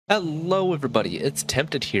Hello everybody, it's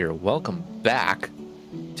Tempted here. Welcome back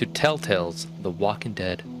to Telltale's The Walking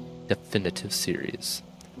Dead Definitive Series.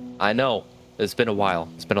 I know, it's been a while,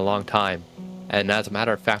 it's been a long time, and as a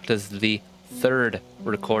matter of fact, this is the third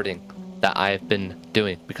recording that I've been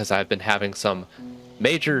doing because I've been having some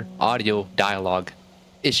major audio dialogue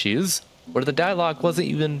issues where the dialogue wasn't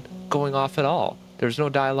even going off at all. There's no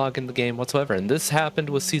dialogue in the game whatsoever, and this happened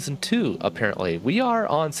with Season 2, apparently. We are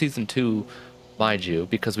on Season 2, mind you,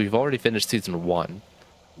 because we've already finished Season 1.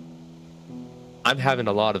 I'm having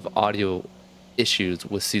a lot of audio issues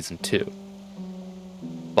with Season 2.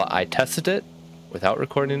 But I tested it without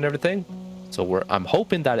recording and everything, so I'm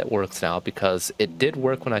hoping that it works now, because it did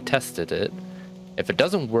work when I tested it. If it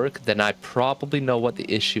doesn't work, then I probably know what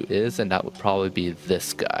the issue is, and that would probably be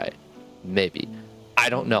this guy. Maybe. I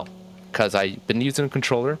don't know, because I've been using a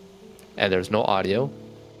controller, and there's no audio,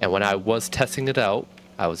 and when I was testing it out,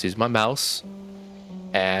 I was using my mouse,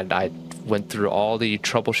 and I went through all the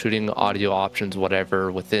troubleshooting audio options,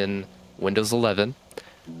 whatever, within Windows 11,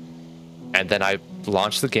 and then I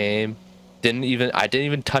launched the game. I didn't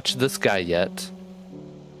even touch this guy yet.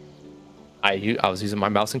 I was using my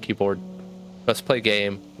mouse and keyboard. Press play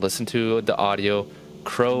game, listen to the audio.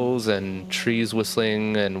 Crows and trees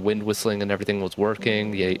whistling and wind whistling and everything was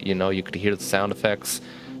working. You know, you could hear the sound effects.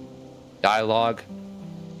 Dialogue,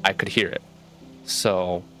 I could hear it.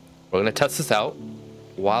 So we're gonna test this out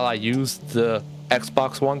while I use the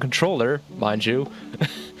Xbox One controller, mind you,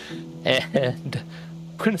 and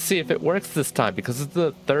we're gonna see if it works this time, because it's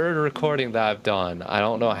the third recording that I've done. I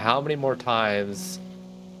don't know how many more times.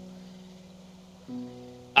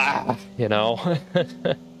 You know.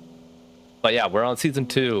 But yeah, we're on Season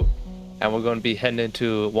 2, and we're going to be heading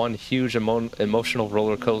into one huge emotional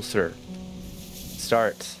roller coaster.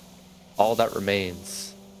 Start. All that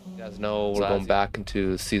remains. You guys know we're going back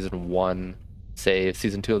into Season 1. Save.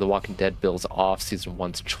 Season 2 of The Walking Dead builds off Season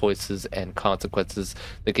 1's choices and consequences.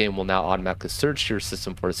 The game will now automatically search your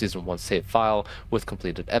system for a Season 1 save file with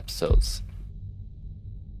completed episodes.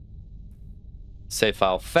 Save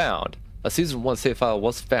file found. A Season 1 save file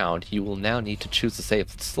was found. You will now need to choose a save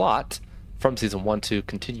slot from Season 1 to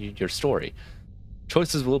continue your story.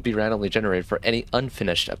 Choices will be randomly generated for any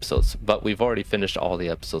unfinished episodes, but we've already finished all the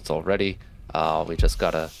episodes already. We just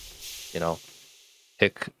gotta, you know,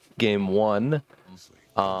 pick game 1.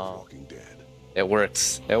 It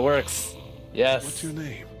works. It works. Yes. What's your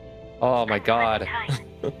name? Oh my god.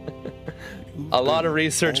 A lot of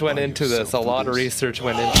research went into this. A lot of research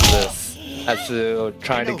went into this as to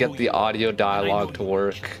trying to get the audio dialogue to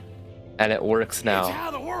work. And it works now.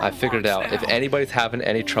 I figured it out. If anybody's having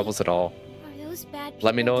any troubles at all,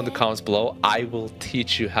 let me know in the comments below. I will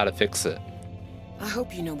teach you how to fix it. I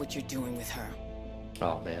hope you know what you're doing with her.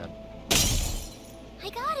 Oh man. I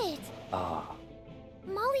got it. Ah.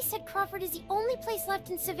 Molly said Crawford is the only place left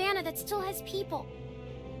in Savannah that still has people.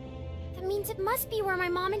 That means it must be where my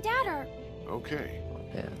mom and dad are. Okay,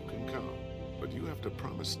 Man. you can come, but you have to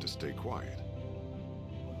promise to stay quiet.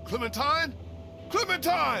 Clementine?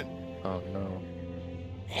 Clementine! Oh no.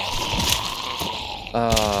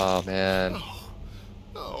 Oh man.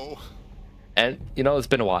 Oh. And you know, it's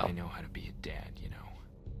been a while. I know how to be a dad, you know.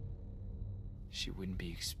 She wouldn't be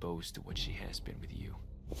exposed to what she has been with you.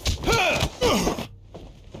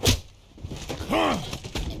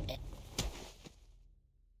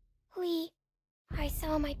 I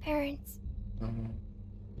saw my parents. I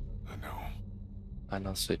know. I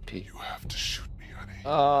know, sweet pea. You have to shoot me, honey.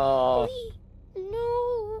 Oh.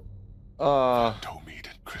 No. Oh. Told me it,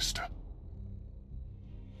 Krista.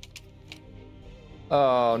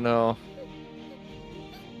 Oh no.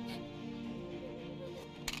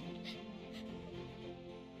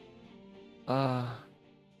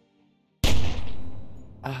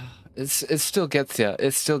 It still gets ya.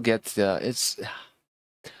 It still gets ya.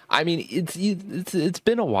 I mean, it's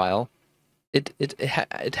been a while.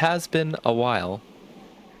 It has been a while.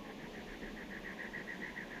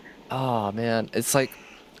 Oh man, it's like,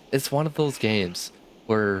 it's one of those games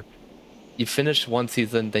where you finish one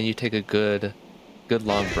season, then you take a good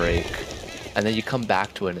long break, and then you come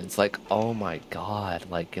back to it, and it's like, oh my god,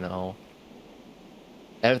 like, you know,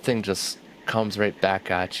 everything just comes right back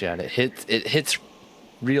at you, and it hits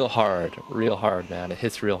real hard, man. It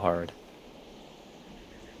hits real hard.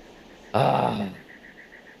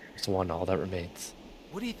 It's one, all that remains.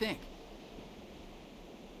 What do you think?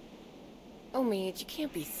 Oh, Mage, you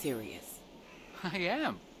can't be serious. I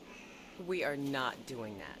am. We are not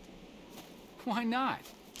doing that. Why not?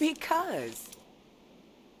 Because.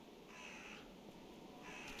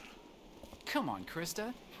 Come on,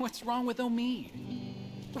 Krista. What's wrong with Omid?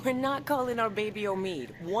 We're not calling our baby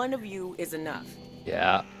Omid. One of you is enough.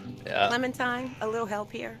 Yeah. Yeah. Clementine, a little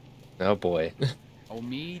help here? Oh boy.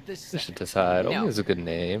 Omid the We should second. decide. No. Omi is a good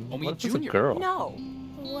name. Omid What if it's a Jr.? girl? No,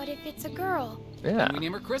 What if it's a girl? Yeah. We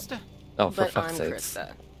name her Krista. Oh, for but fuck's I'm sakes.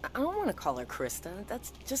 Krista. I don't want to call her Krista.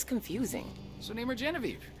 That's just confusing. So name her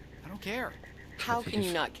Genevieve. I don't care. How can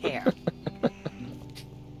you not care?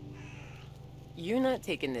 You're not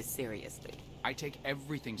taking this seriously. I take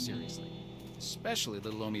everything seriously, especially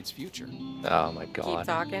little Omid's future. Oh my Keep god.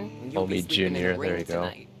 talking. You'll be Omi sleeping in Jr., the there ring you go.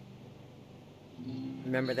 tonight.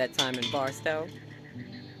 Remember that time in Barstow?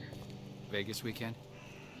 Vegas weekend.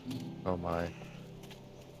 Oh my.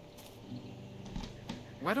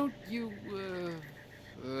 Why don't you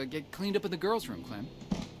get cleaned up in the girls' room, Clem?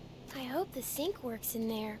 I hope the sink works in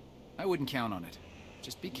there. I wouldn't count on it.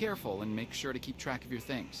 Just be careful and make sure to keep track of your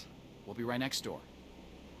things. We'll be right next door.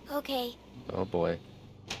 Okay. Oh boy.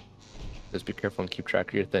 Just be careful and keep track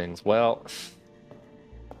of your things. Well,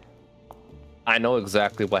 I know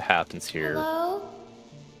exactly what happens here. Hello?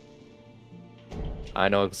 I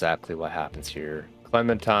know exactly what happens here.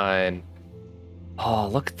 Clementine. Oh,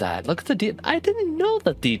 look at that. Look at the I didn't know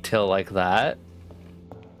the detail like that.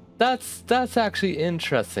 That's actually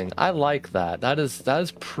interesting. I like that. That is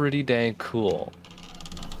pretty dang cool.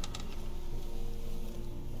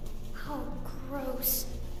 Oh, gross.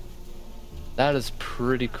 That is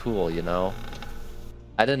pretty cool, you know.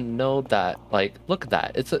 I didn't know that. Like, look at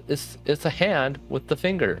that. It's a hand with the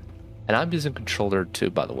finger, and I'm using controller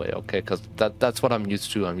too, by the way. Okay, because that's what I'm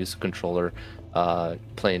used to. I'm used to controller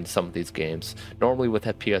playing some of these games. Normally with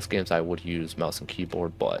FPS games, I would use mouse and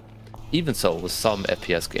keyboard, but even so, with some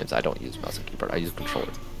FPS games, I don't use mouse and keyboard. I use controller.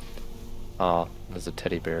 Oh, there's a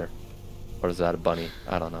teddy bear, or is that a bunny?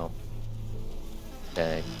 I don't know.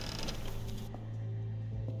 Dang.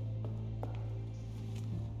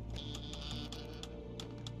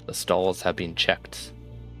 The stalls have been checked.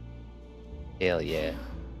 Hell yeah.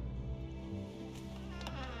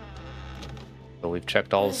 So we've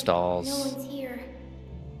checked all the No stalls. one's here.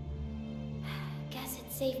 Guess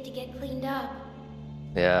it's safe to get cleaned up.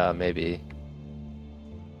 Yeah, maybe.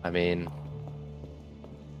 I mean,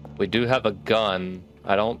 we do have a gun.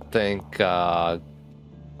 I don't think, I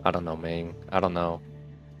don't know, Ming. I don't know.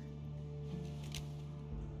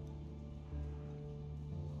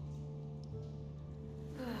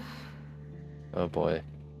 Oh boy.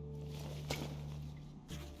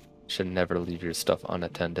 Should never leave your stuff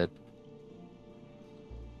unattended.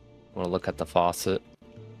 Wanna look at the faucet?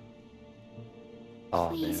 Oh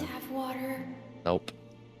Please man. have water. Nope.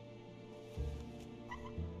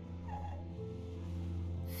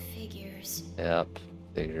 Figures. Yep.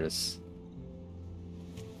 Figures.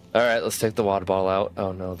 Alright, let's take the water bottle out.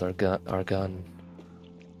 Oh no, our gun.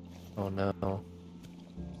 Oh no. Oh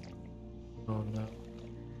no.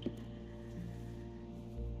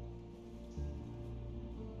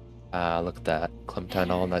 Ah, look at that. Clementine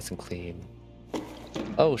all nice and clean.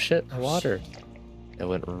 Oh shit, my water. It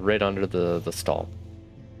went right under the stall.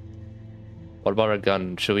 What about our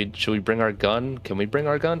gun? Should we bring our gun? Can we bring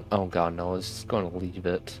our gun? Oh god, no, I was just going to leave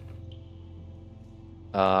it.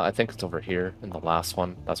 I think it's over here in the last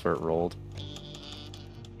one. That's where it rolled.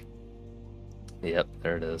 Yep,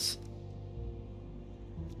 there it is.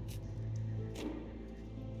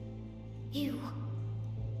 You.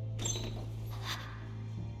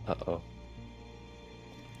 Uh-oh.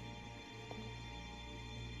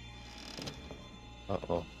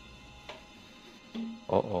 Uh-oh.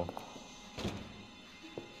 Uh-oh.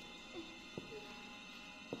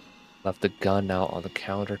 Left the gun out on the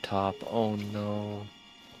countertop. Oh no.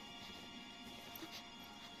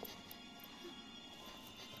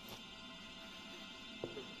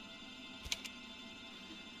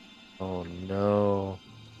 Oh no.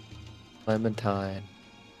 Clementine.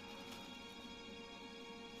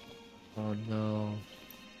 Oh no.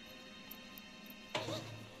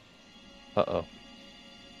 Uh-oh.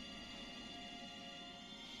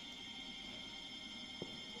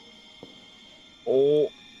 Oh.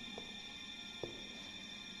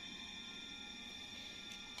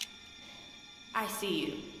 I see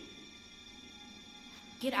you.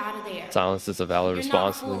 Get out of there. Silence is a valid You're not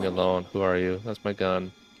response. Leave me fooling me. alone. Who are you? That's my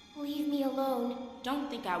gun. Leave me alone. Don't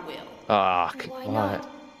think I will. Ah, Why why? not?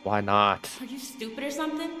 Why not? Are you stupid or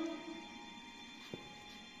something?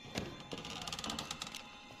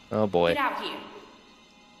 Oh boy. Get out here.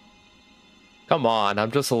 Come on,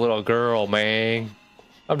 I'm just a little girl, man.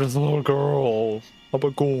 I'm just a little girl. I'm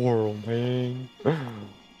a girl, man.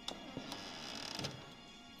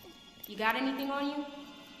 You got anything on you?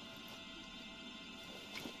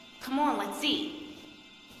 Come on, let's see.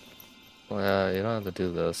 Well, you don't have to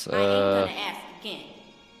do this. I ain't gonna ask again.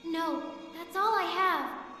 No, that's all I have.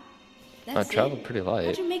 That's traveled pretty light.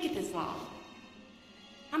 How'd you make it this long?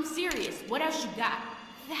 I'm serious. What else you got?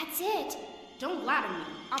 That's it. Don't lie to me.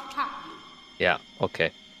 I'll pop you. Yeah,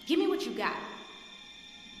 okay. Give me what you got.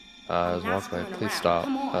 I was I'm not walking away. screwing Please around. stop.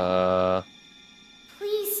 Come on.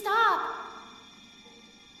 Please stop.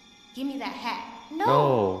 Give me that hat.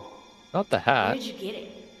 No. Not the Where hat. did you get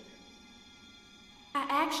it? I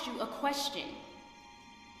asked you a question.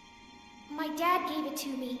 My dad gave it to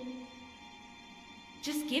me.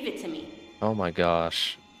 Just give it to me. Oh my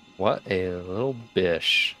gosh. What a little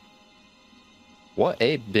bish. What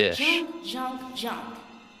a bish. Junk, junk, junk.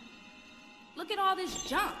 Look at all this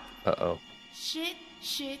junk. Uh-oh. Shit,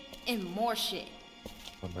 shit, and more shit.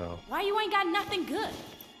 Oh no. Why you ain't got nothing good?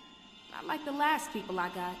 Not like the last people I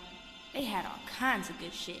got. They had all kinds of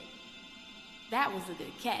good shit. That was a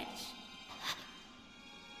good catch.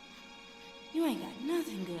 You ain't got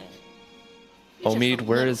nothing good. You just Omid, a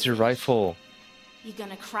where little is your fish. rifle? You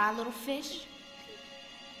gonna cry, little fish?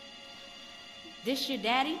 This your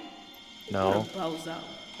daddy? No. What a bozo.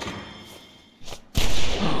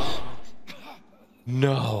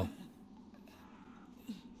 No.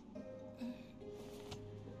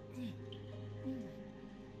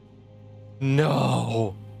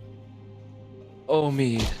 No.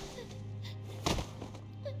 Omid.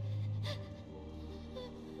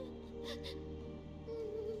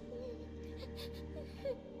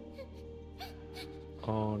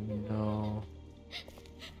 Oh no.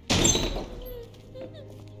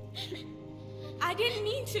 I didn't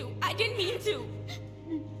mean to. I didn't mean to.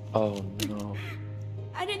 Oh no.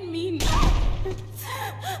 I didn't mean.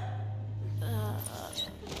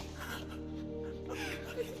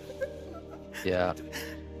 Yeah.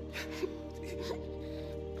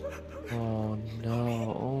 Oh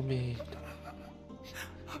no, Omid.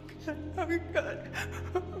 Oh God.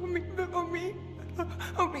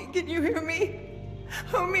 Omi, can you hear me?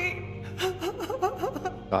 Omi.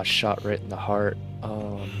 Got shot right in the heart.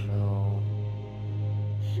 Oh no.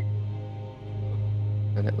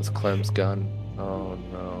 And it was Clem's gun. Oh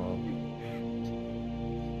no.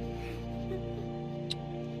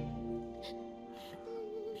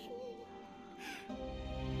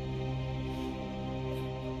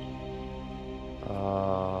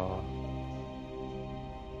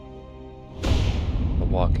 The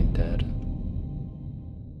Walking Dead.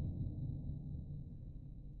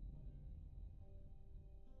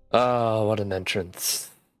 Oh, what an entrance.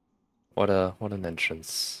 What an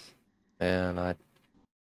entrance. Man, I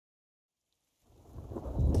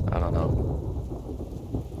don't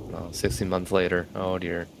know. No, 16 months later. Oh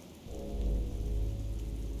dear.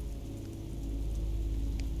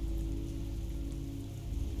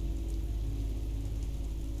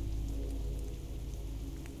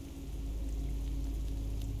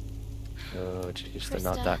 Oh jeez, they're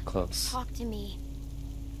not Krista, that close. Talk to me.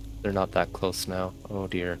 They're not that close now. Oh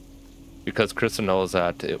dear. Because Krista knows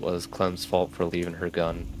that it was Clem's fault for leaving her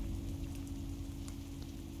gun.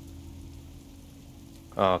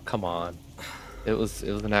 Oh, come on. It was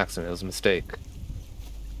an accident. It was a mistake.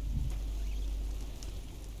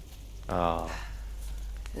 Oh.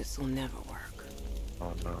 This will never work.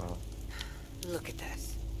 Oh no. Look at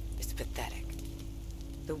this. It's pathetic.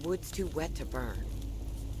 The wood's too wet to burn.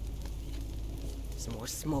 There's more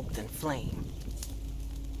smoke than flame.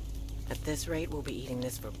 At this rate, we'll be eating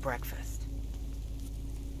this for breakfast.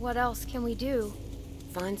 What else can we do?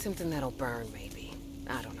 Find something that'll burn, maybe.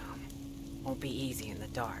 I don't know. Won't be easy in the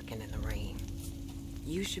dark and in the rain.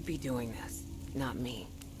 You should be doing this, not me.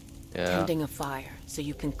 Yeah. Tending a fire so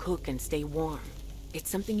you can cook and stay warm. It's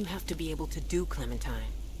something you have to be able to do,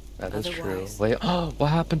 Clementine. That is true. Otherwise- Wait, oh, what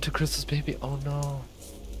happened to Krista's baby? Oh no.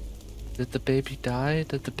 Did the baby die?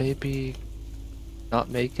 Did the baby not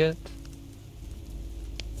make it?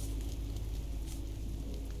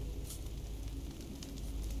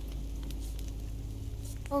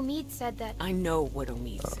 Omid said that. I know what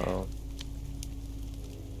Omid said. Uh-oh.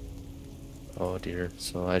 Oh dear.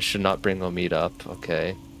 So I should not bring Omid up.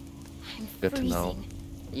 Okay. I'm Good to know. freezing.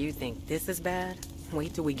 You think this is bad?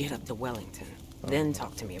 Wait till we get up to Wellington. Then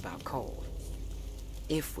talk to me about cold.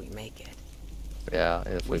 If we make it. Yeah,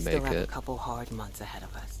 if we still make have a it. couple hard months ahead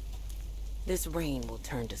of us. This rain will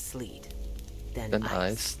turn to sleet. Then Then ice.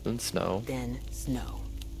 ice, then snow. Then snow.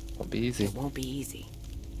 Won't be easy. It won't be easy.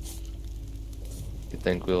 You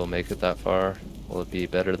think we'll make it that far? Will it be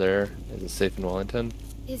better there? Is it safe in Wellington?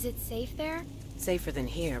 Is it safe there? Safer than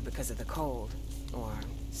here because of the cold. Or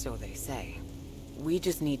so they say. We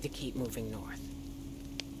just need to keep moving north.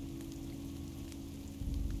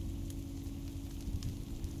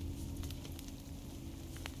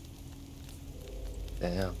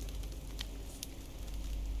 Damn.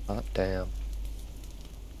 Hot damn.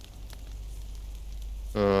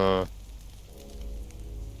 I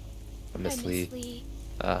miss Lee.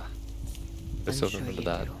 I I'm still sure remember you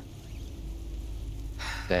that. do.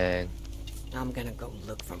 Dang. I'm gonna go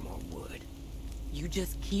look for more wood. You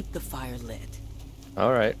just keep the fire lit.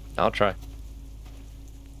 Alright, I'll try.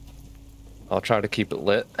 I'll try to keep it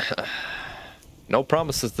lit. No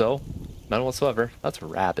promises, though. None whatsoever. That's a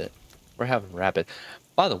rabbit. We're having rabbit.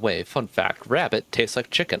 By the way, fun fact, rabbit tastes like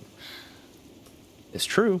chicken. It's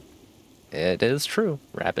true. It is true.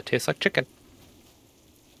 Rabbit tastes like chicken.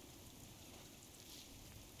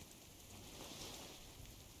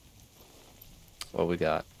 What we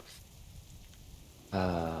got?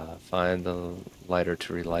 Find the lighter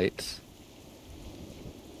to relight.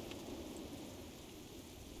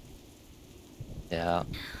 Yeah.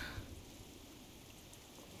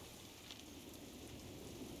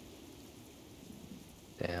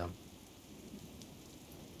 Damn.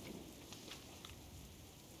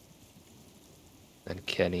 And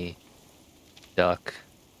Kenny, Duck,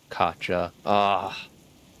 Katja. Ah.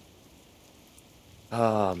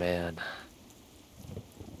 Oh, man.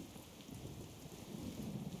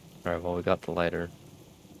 Alright, well, we got the lighter.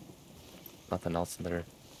 Nothing else in there.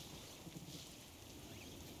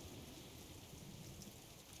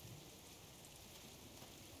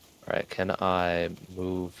 Alright, can I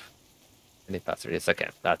move any faster? Yes, I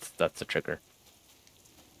can. That's the trigger.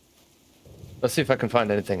 Let's see if I can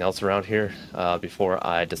find anything else around here before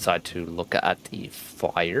I decide to look at the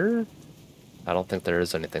fire. I don't think there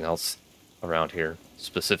is anything else around here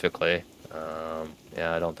specifically.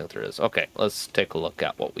 Yeah, I don't think there is. Okay, let's take a look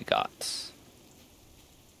at what we got.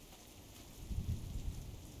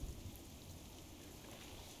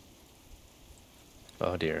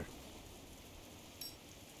 Oh dear.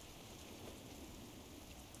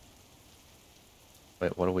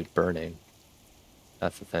 Wait, what are we burning?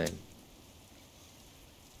 That's the thing.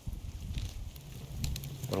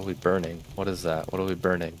 What are we burning? What is that? What are we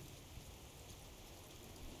burning?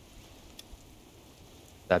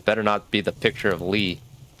 That better not be the picture of Lee.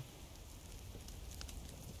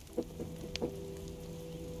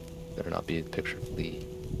 Better not be the picture of Lee.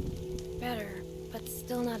 Better, but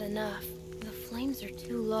still not enough. The flames are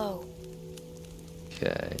too low.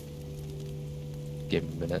 Okay. Give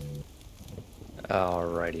me a minute.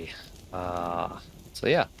 Alrighty. So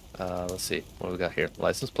yeah. Let's see. What do we got here?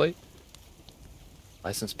 License plate?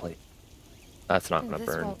 License plate. That's not gonna This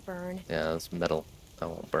burn. won't burn. Yeah, it's metal. That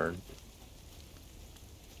won't burn.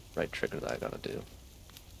 Right trigger that I gotta do.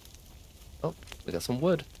 Oh, we got some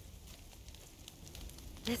wood.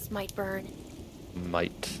 This might burn.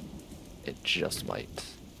 Might. It just might.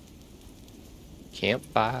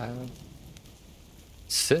 Campfire.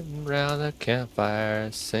 Sitting around a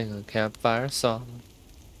campfire, sing a campfire song.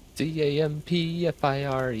 Campfire.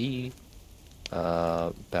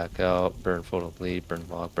 Back out, burn photo bleed, burn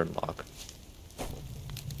log, burn log.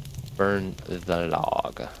 Burn the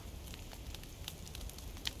log.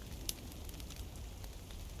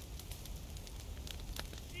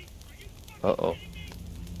 Uh-oh.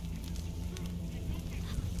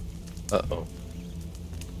 Uh-oh.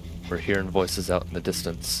 We're hearing voices out in the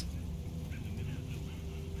distance.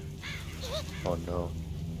 Oh no.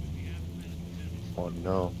 Oh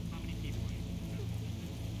no.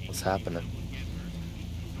 What's happening?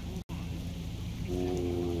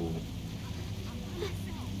 Ooh.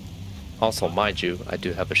 Also, mind you, I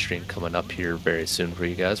do have a stream coming up here very soon for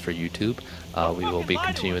you guys for YouTube. We will be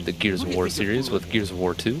continuing the Gears of War series with Gears of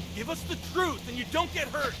War 2. Give us the truth and you don't get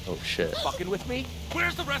hurt. Oh shit. Fucking with me?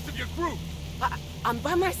 Where's the rest of your group? I'm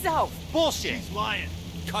by myself. Bullshit. She's lying.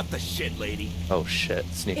 Cut the shit, lady. Oh shit.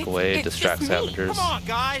 Sneak away, distract scavengers. Come on,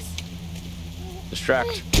 guys.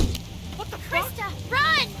 Distract. What the fuck? Krista,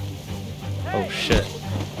 run! Oh shit.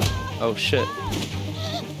 Oh shit.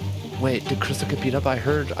 Wait, did Krista get beat up? I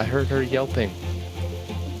heard her yelping.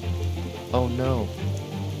 Oh no.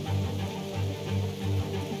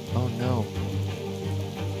 Oh no.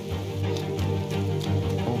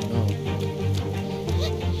 Oh no.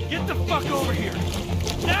 Get the fuck over here.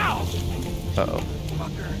 Now! Uh-oh.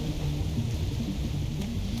 Fucker.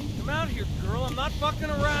 Come out here, girl. I'm not fucking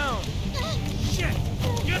around. Shit.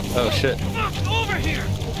 Get Oh shit. the fuck over here.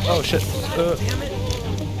 Oh shit. Damn it.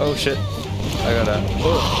 Oh shit. I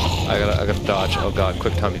gotta dodge. Oh god,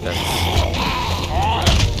 quick time events.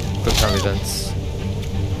 Quick time events.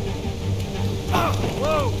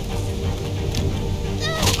 Whoa.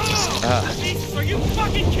 Ah. Jesus, are you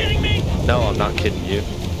fucking kidding me? No, I'm not kidding you.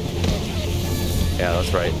 Yeah,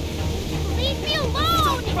 that's right. Leave me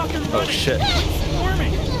alone! Fucking Oh shit.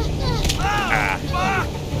 Squirming. Ah. Fuck.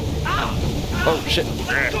 Ow. Oh shit.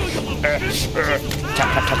 Tap,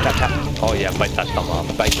 tap, tap, tap, tap. Oh yeah, bite that thumb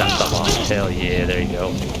off. Bite that thumb off. Hell yeah, there you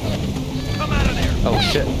go. Come out of there. Oh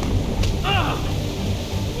shit.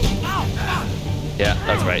 Yeah,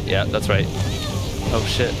 that's right. Yeah, that's right. Oh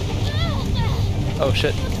shit. Oh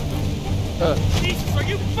shit. Jesus, are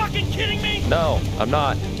you fucking kidding me? No, I'm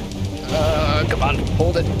not. Come on,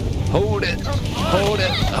 hold it. Hold it. Hold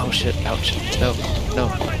it. Oh shit, ouch. No, no.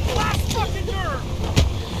 You're on my last fucking nerve.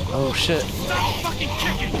 Oh shit. Stop fucking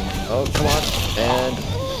kicking. Oh, come on. And.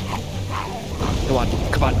 Come on,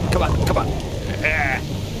 come on, come on, come on.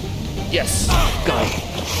 Yes. Go.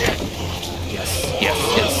 Yes, yes,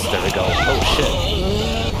 yes. There we go. Oh shit.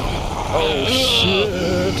 Oh shit.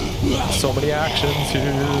 So many actions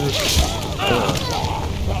here.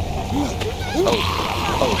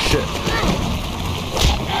 Oh shit.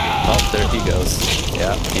 Oh, there he goes.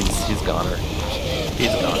 Yeah, he's goner.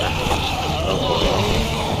 He's goner.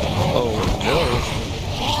 Oh no.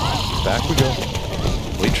 Back we go.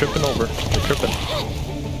 We tripping over. We're tripping.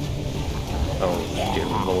 Oh dear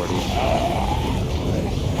lordy.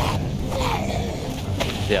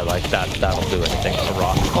 Yeah, like that'll do anything. A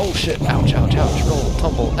rock. Oh shit. Ouch, ouch, ouch. Roll,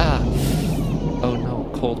 tumble. Ah. Oh no.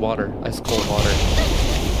 Cold water. Ice cold water.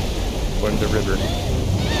 We're in the river.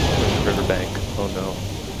 We're in the riverbank. Oh no.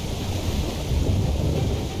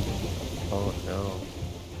 Oh no.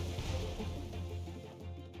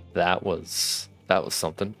 That was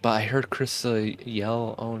something. But I heard Chris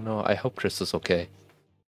yell. Oh no. I hope Chris is okay.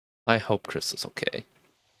 I hope Chris is okay.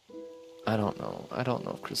 I don't know. I don't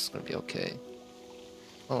know if Chris is gonna be okay.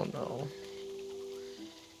 Oh no.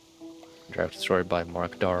 Draft destroyed by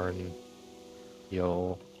Mark Darn.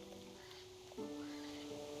 Yo.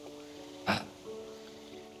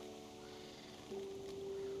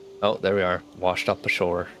 Oh, there we are. Washed up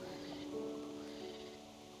ashore.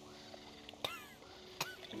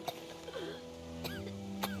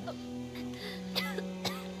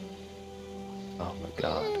 Oh my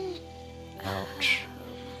god. Ouch.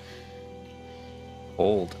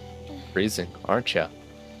 Cold. Freezing, aren't ya?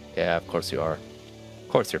 Yeah, of course you are. Of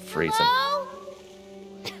course you're freezing. Hello?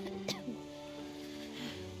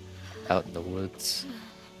 Out in the woods.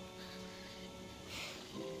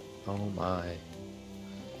 Oh my.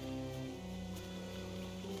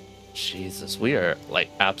 Jesus, we are like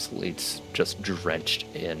absolutely just drenched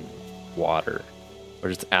in water. We're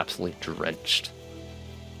just absolutely drenched.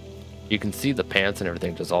 You can see the pants and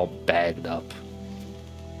everything just all bagged up.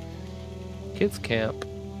 Kids camp.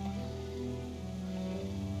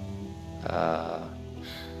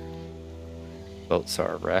 Boats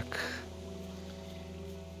are a wreck.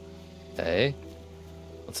 Hey,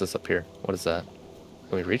 what's this up here? What is that?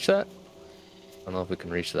 Can we reach that? I don't know if we can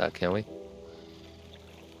reach that, can we?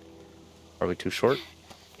 Are we too short?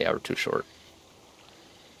 Yeah, we're too short.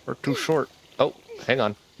 We're too short. Oh, hang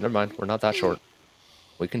on. Never mind. We're not that short.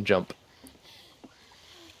 We can jump.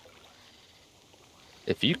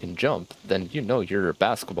 If you can jump, then you know you're a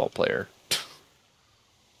basketball player.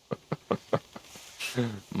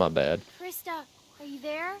 My bad. Krista, are you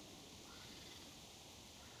there?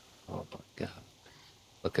 Oh my god.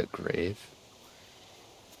 Look at grave.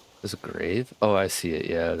 There's a grave? Oh, I see it.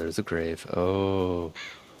 Yeah, there's a grave. Oh.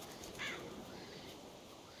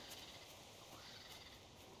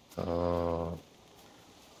 Oh.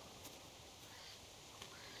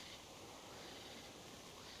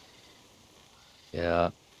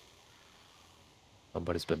 Yeah.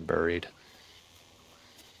 Somebody's been buried.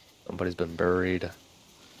 Somebody's been buried.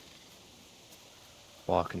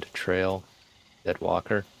 Walking to trail. Dead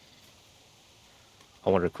walker. I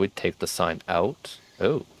wonder if we'd take the sign out.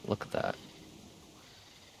 Oh, look at that.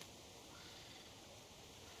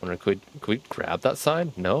 I wonder, could we grab that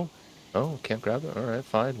sign? No? No, can't grab it? Alright,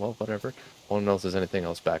 fine. Well, whatever. I want to know if there's anything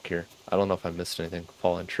else back here. I don't know if I missed anything.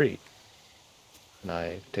 Fallen tree. Can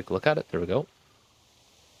I take a look at it? There we go.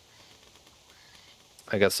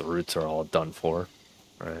 I guess the roots are all done for.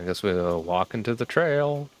 Alright, I guess we'll walk into the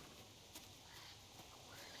trail.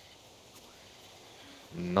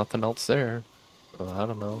 Nothing else there. Well, I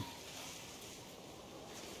don't know.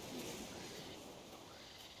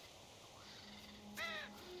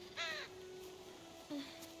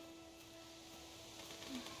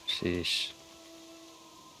 Sheesh.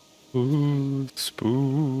 Ooh,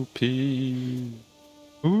 spoopy.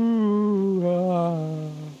 Ooh, ah.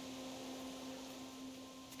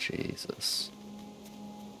 Jesus.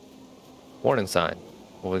 Warning sign.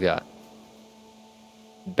 What we got?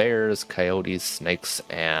 Bears, coyotes, snakes,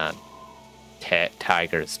 and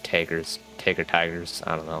tigers.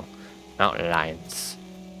 I don't know. Mountain lions.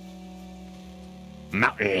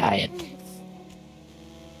 Mountain lions.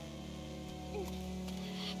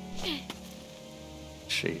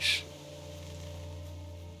 Sheesh.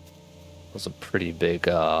 That was a pretty big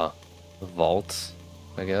vault,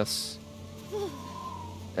 I guess.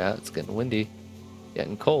 Yeah, it's getting windy.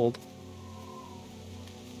 Getting cold.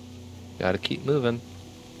 Gotta keep moving.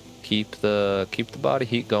 Keep the body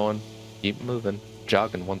heat going. Keep moving.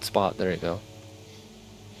 Jog in one spot. There you go.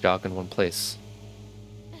 Jog in one place.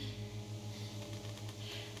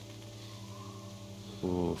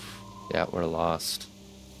 Oof. Yeah, we're lost.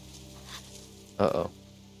 Uh-oh.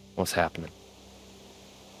 What's happening?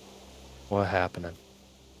 What happening?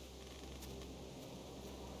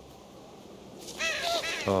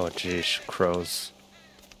 Oh, jeez. Crows.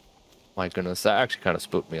 My goodness, that actually kind of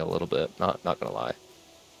spooked me a little bit. Not gonna lie.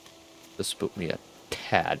 This spooked me a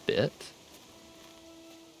tad bit.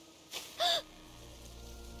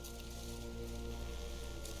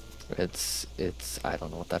 It's I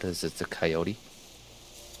don't know what that is. It's a coyote.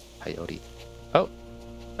 Coyote. Oh,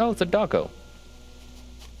 no, it's a doggo.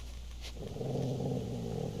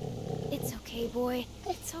 It's okay, boy.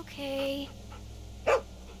 It's okay.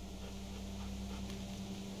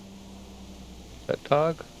 Pet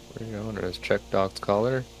dog? Where are you going? There's check dog's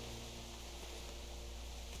collar.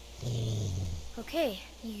 Okay,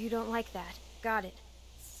 you don't like that. Got it.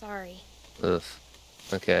 Sorry. Ugh.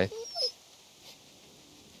 Okay.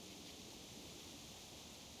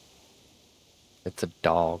 It's a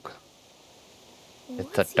dog.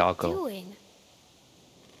 It's What's a doggo. he doing?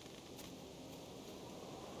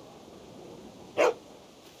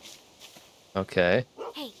 Okay.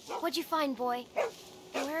 Hey, what'd you find, boy?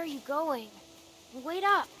 Where are you going? Wait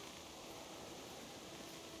up.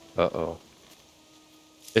 Uh-oh.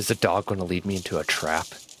 Is the dog going to lead me into a trap?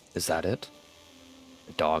 Is that it?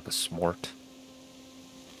 The dog is smart.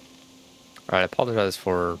 Alright, I apologize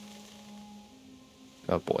for...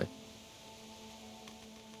 Oh boy.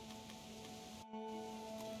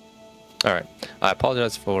 Alright, I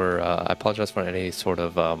apologize for any sort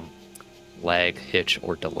of lag, hitch,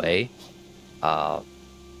 or delay.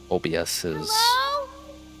 OBS is Hello?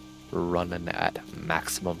 running at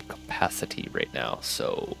maximum capacity right now,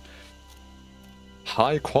 so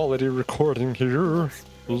high quality recording here.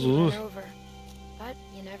 Pretty run over, but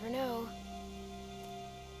you never know.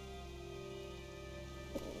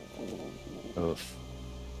 Oof.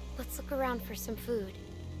 Let's look around for some food.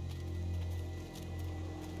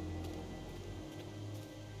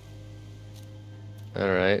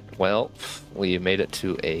 Alright, well, we made it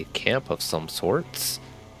to a camp of some sorts.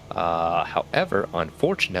 However,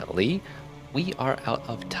 unfortunately, we are out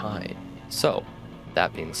of time. So,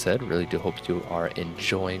 that being said, really do hope you are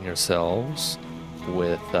enjoying yourselves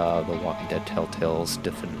with the Walking Dead Telltales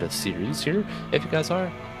Definitive Series here. If you guys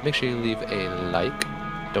are, make sure you leave a like.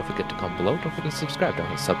 Don't forget to comment below. Don't forget to subscribe.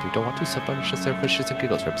 Don't sub if you don't want to. Sub button is just there for shits and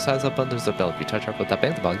giggles. Right besides that button, there's a bell. If you touch our foot, that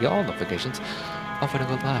bangs the bell. Get all notifications of when I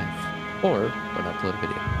go live or when I upload a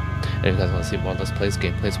video. And if you guys want to see more Let's Plays,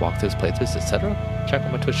 gameplays, walkthroughs, playthroughs, etc., check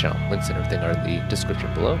out my Twitch channel. Links and everything are in the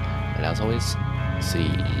description below. And as always, see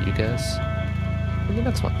you guys in the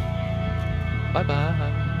next one. Bye bye.